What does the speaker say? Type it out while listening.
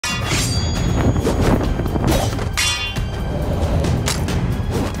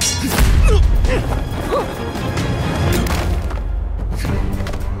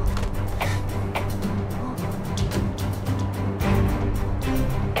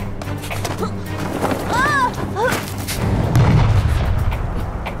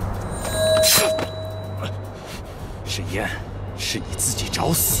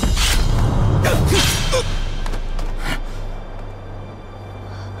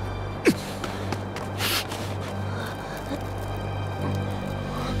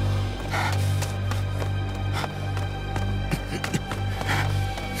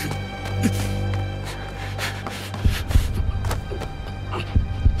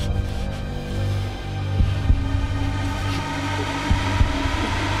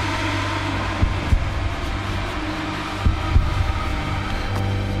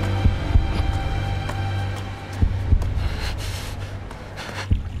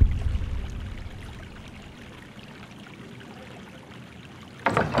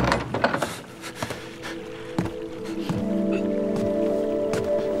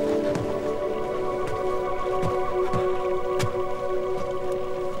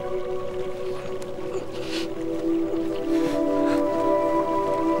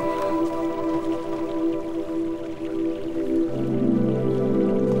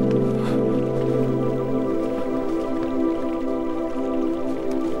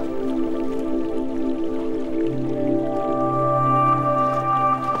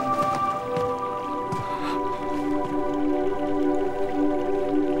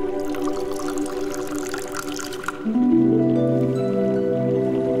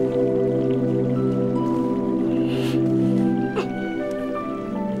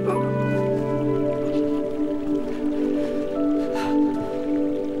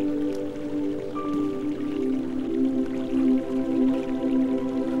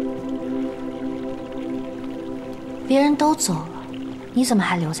别人都走了，你怎么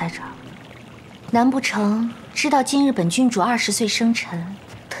还留在这儿？难不成知道今日本郡主20岁生辰，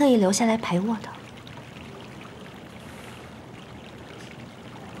特意留下来陪我的？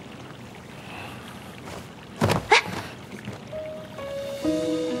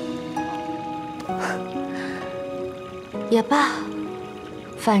也罢，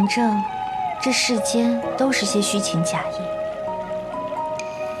反正这世间都是些虚情假意，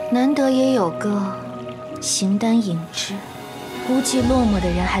难得也有个形单影只、孤寂落寞的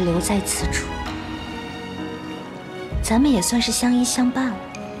人还留在此处，咱们也算是相依相伴了。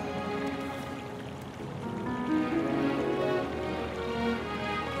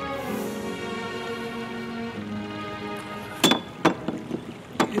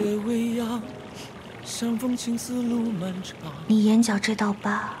夜未央，相逢情丝路漫长。你眼角这道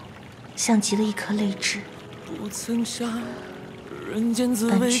疤，像极了一颗泪痣。不曾想，人间滋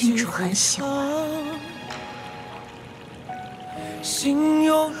本味郡主很喜欢。心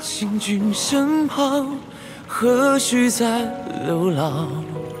有情君身旁，何须再流浪？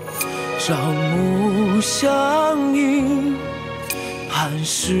朝暮相迎，寒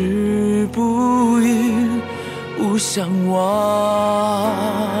食不语，无相忘。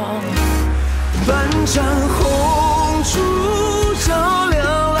半盏红烛照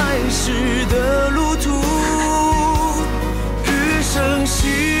亮来时的路途，余生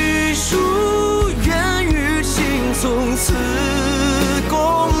细数，愿与情从此共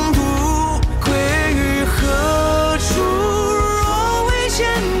度。归于何处？若未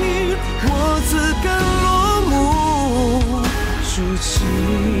见你，我自甘落幕。抒情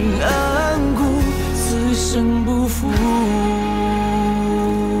安固，此生不负。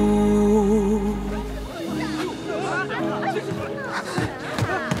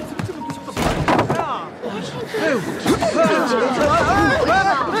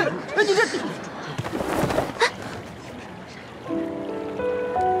你这。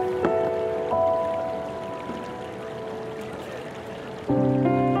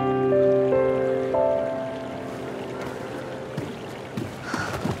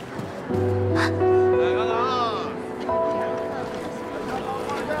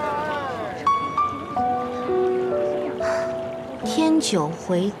天九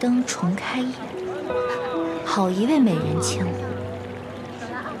回灯重开眼，好一位美人千户，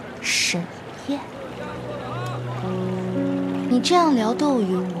沈燕。你这样撩逗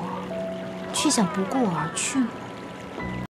于我，却想不顾我而去吗？